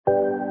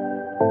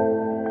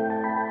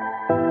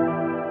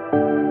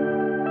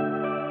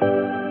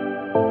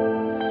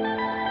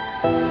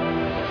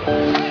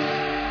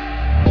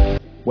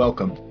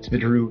Welcome to the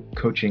Drew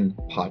Coaching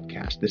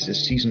Podcast. This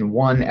is season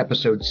 1,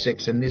 episode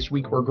 6, and this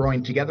week we're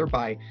growing together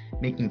by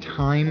making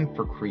time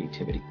for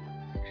creativity.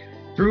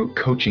 Drew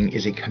Coaching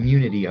is a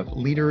community of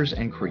leaders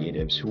and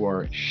creatives who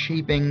are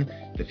shaping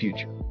the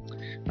future.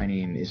 My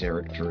name is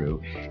Eric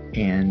Drew,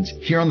 and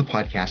here on the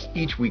podcast,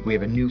 each week we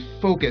have a new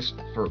focus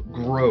for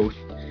growth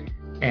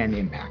and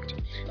impact.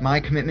 My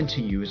commitment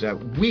to you is a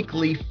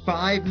weekly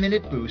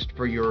 5-minute boost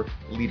for your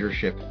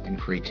leadership and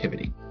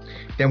creativity.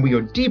 Then we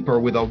go deeper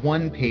with a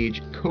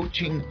 1-page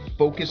coaching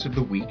focus of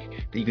the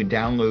week that you can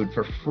download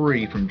for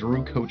free from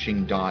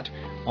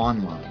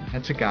drewcoaching.online.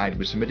 That's a guide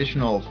with some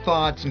additional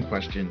thoughts and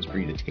questions for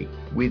you to take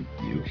with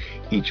you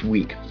each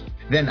week.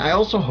 Then I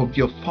also hope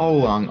you'll follow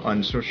along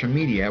on social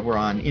media. We're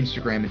on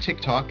Instagram and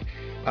TikTok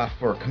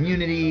for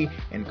community,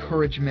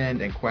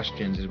 encouragement, and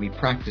questions as we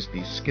practice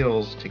these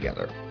skills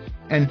together.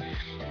 And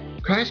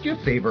could I ask you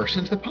a favor?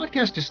 Since the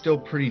podcast is still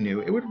pretty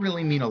new, it would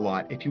really mean a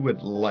lot if you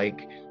would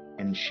like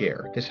and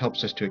share. This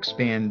helps us to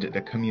expand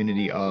the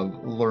community of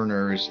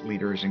learners,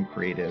 leaders, and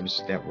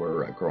creatives that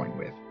we're growing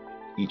with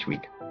each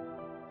week.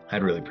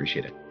 I'd really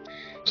appreciate it.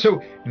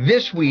 So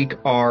this week,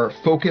 our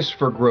focus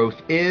for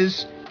growth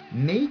is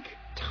make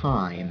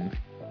time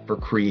for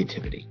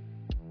creativity.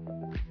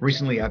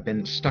 Recently, I've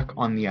been stuck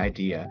on the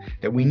idea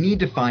that we need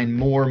to find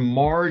more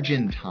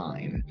margin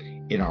time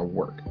in our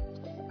work.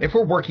 If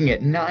we're working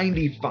at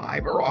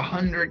 95 or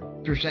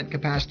 100%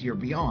 capacity or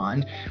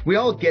beyond, we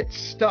all get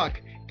stuck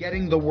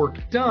getting the work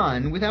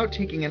done without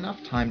taking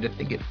enough time to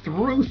think it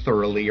through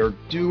thoroughly or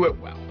do it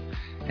well.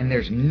 And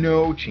there's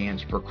no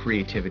chance for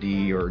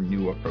creativity or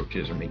new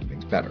approaches or making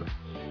things better.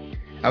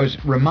 I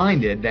was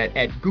reminded that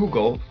at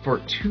Google, for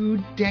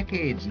 2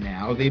 decades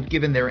now, they've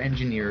given their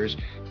engineers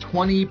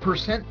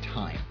 20%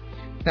 time.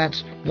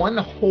 That's 1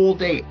 whole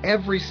day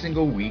every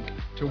single week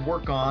to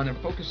work on and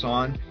focus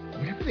on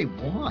whatever they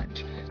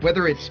want,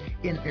 whether it's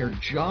in their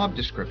job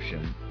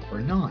description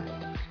or not.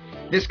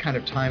 This kind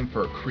of time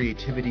for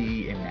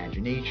creativity,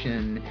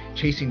 imagination,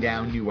 chasing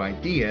down new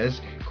ideas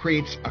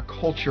creates a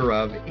culture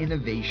of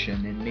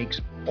innovation and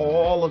makes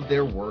all of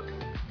their work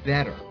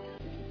better.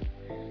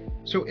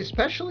 So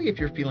especially if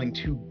you're feeling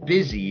too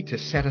busy to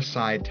set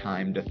aside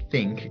time to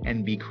think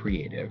and be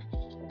creative,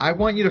 I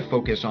want you to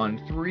focus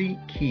on 3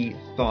 key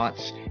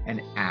thoughts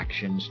and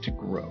actions to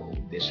grow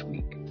this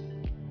week.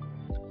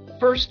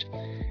 First,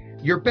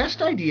 your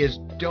best ideas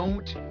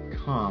don't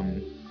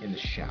come in the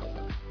shower.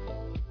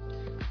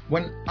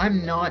 When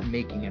I'm not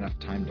making enough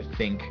time to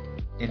think,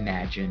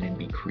 imagine, and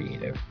be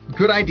creative,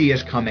 good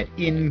ideas come at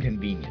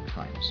inconvenient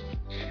times.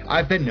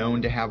 I've been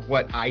known to have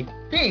what I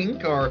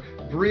think are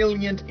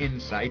brilliant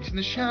insights in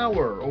the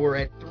shower, or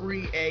at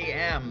 3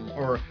 a.m.,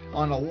 or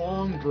on a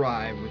long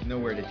drive with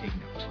nowhere to take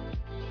notes.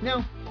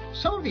 Now,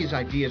 some of these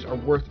ideas are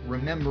worth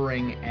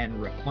remembering and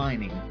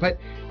refining, but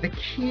the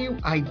key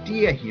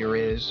idea here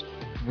is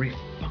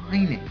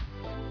refining.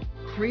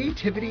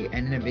 Creativity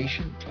and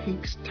innovation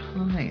takes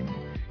time.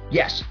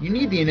 Yes, you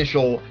need the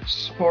initial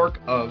spark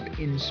of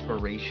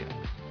inspiration,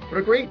 but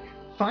a great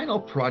final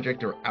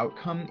project or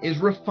outcome is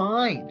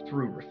refined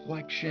through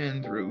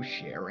reflection, through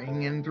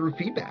sharing, and through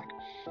feedback.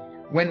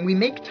 When we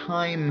make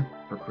time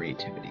for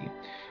creativity,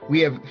 we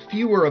have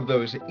fewer of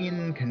those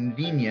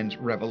inconvenient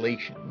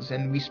revelations,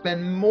 and we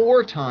spend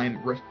more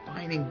time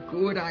refining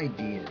good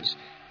ideas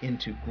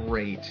into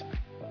great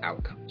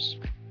outcomes.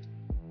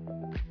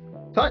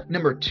 Thought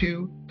number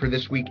 2 for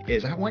this week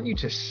is I want you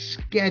to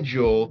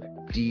schedule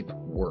deep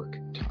work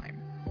time.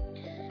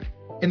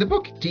 In the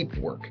book Deep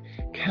Work,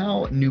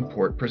 Cal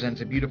Newport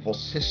presents a beautiful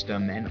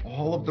system and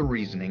all of the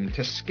reasoning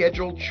to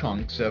schedule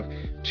chunks of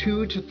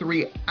 2 to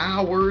 3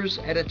 hours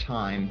at a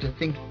time to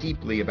think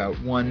deeply about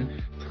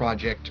one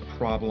project,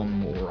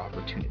 problem, or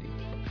opportunity.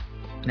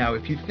 Now,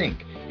 if you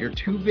think you're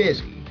too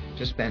busy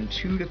to spend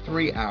 2 to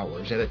 3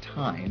 hours at a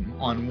time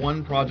on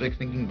one project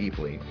thinking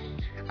deeply,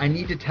 I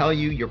need to tell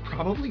you, you're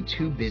probably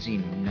too busy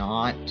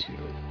not to.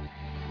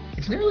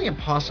 It's nearly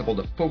impossible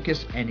to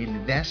focus and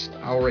invest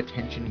our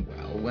attention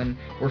well when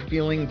we're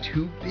feeling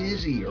too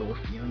busy or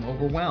we're feeling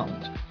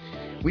overwhelmed.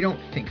 We don't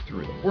think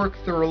through the work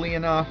thoroughly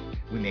enough,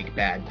 we make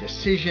bad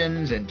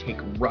decisions and take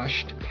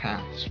rushed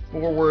paths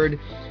forward.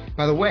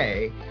 By the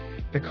way,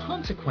 the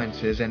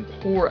consequences and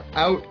poor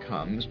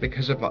outcomes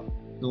because of a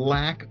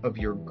lack of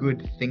your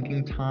good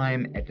thinking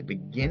time at the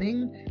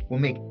beginning will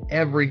make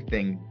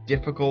everything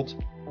difficult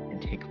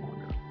and take longer.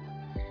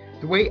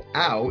 The way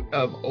out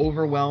of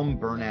overwhelm,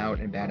 burnout,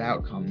 and bad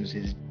outcomes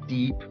is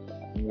deep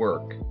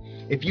work.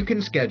 If you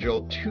can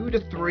schedule 2 to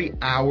 3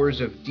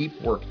 hours of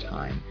deep work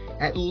time,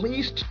 at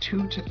least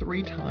 2 to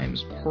 3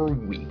 times per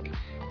week,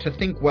 to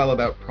think well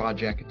about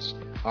projects,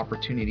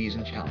 opportunities,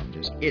 and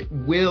challenges, it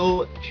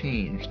will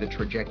change the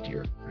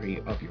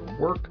trajectory of your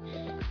work,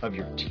 of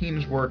your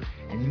team's work,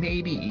 and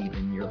maybe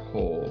even your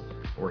whole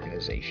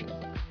organization.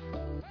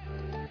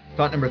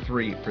 Thought number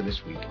 3 for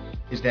this week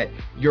is that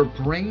your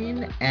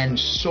brain and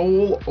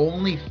soul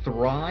only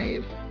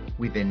thrive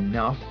with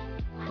enough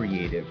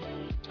creative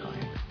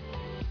time.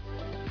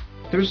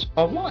 There's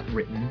a lot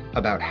written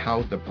about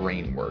how the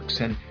brain works,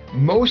 and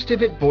most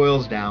of it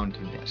boils down to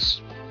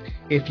this.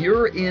 If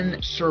you're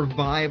in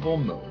survival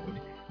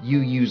mode, you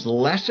use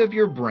less of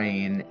your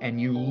brain and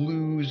you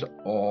lose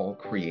all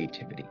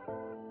creativity.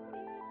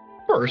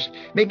 First,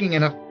 making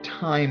enough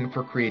time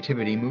for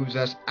creativity moves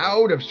us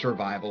out of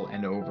survival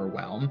and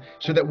overwhelm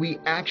so that we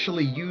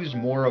actually use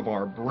more of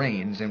our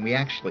brains and we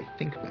actually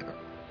think better.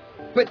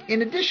 But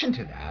in addition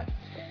to that,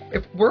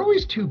 if we're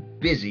always too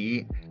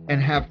busy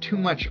and have too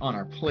much on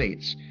our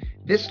plates,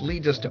 this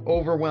leads us to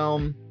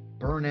overwhelm,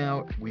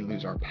 burnout, we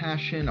lose our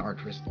passion, our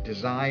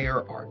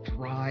desire, our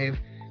drive.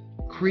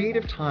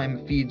 Creative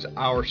time feeds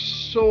our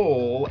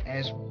soul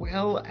as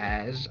well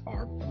as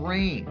our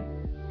brain.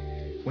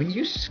 When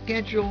you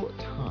schedule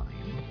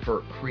time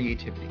for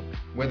creativity,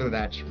 whether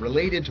that's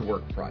related to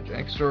work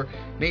projects or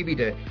maybe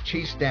to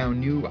chase down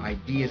new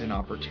ideas and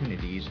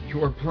opportunities,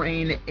 your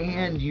brain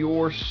and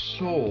your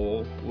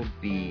soul will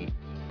be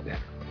better.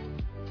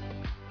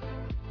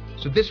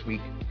 So this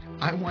week,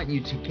 I want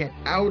you to get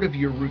out of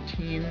your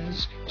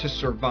routines to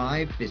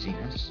survive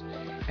busyness,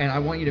 and I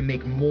want you to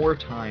make more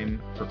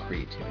time for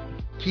creativity.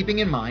 Keeping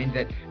in mind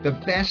that the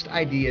best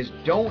ideas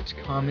don't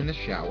come in the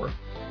shower,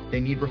 they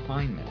need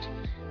refinement.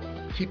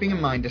 Keeping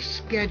in mind to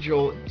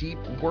schedule deep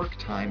work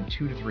time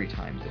 2 to 3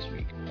 times this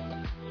week.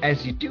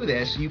 As you do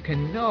this, you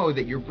can know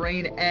that your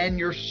brain and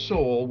your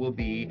soul will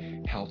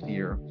be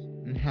healthier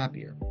and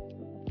happier.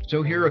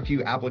 So here are a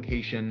few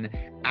application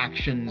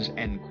actions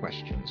and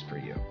questions for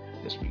you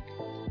this week.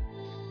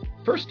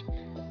 First,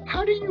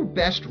 how do you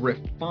best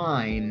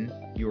refine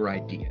your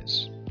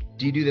ideas?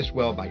 Do you do this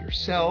well by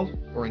yourself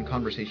or in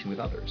conversation with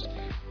others?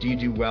 Do you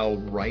do well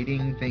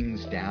writing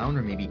things down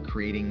or maybe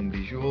creating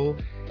visual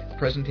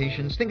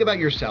presentations? Think about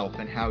yourself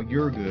and how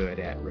you're good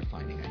at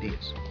refining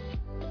ideas.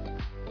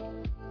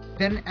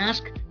 Then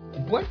ask,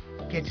 what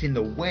gets in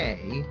the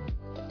way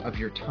of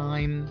your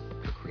time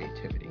for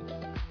creativity?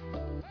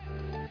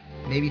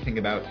 Maybe think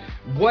about,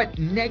 what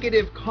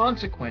negative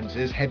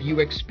consequences have you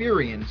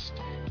experienced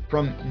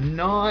from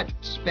not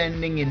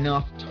spending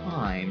enough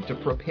time to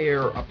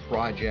prepare a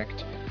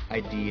project,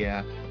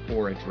 idea,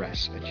 or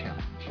address a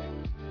challenge?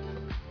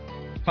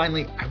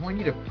 Finally, I want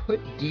you to put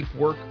deep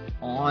work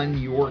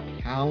on your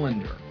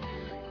calendar,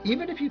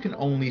 even if you can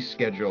only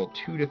schedule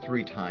 2 to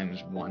 3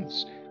 times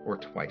once or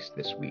twice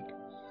this week.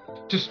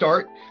 To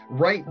start,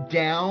 write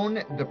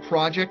down the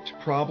project,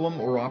 problem,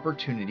 or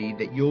opportunity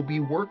that you'll be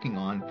working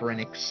on for an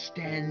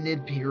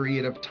extended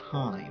period of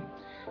time.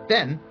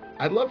 Then,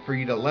 I'd love for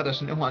you to let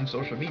us know on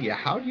social media,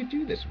 how do you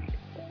do this week?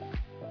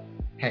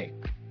 Hey,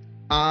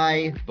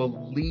 I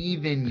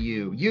believe in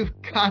you. You've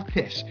got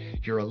this.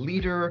 You're a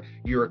leader,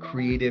 you're a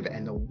creative,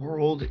 and the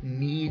world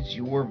needs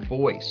your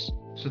voice.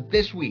 So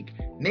this week,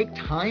 make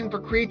time for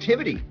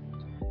creativity.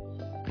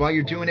 While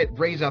you're doing it,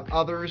 raise up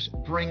others,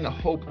 bring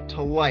hope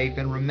to life,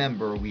 and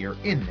remember, we are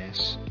in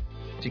this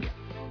together.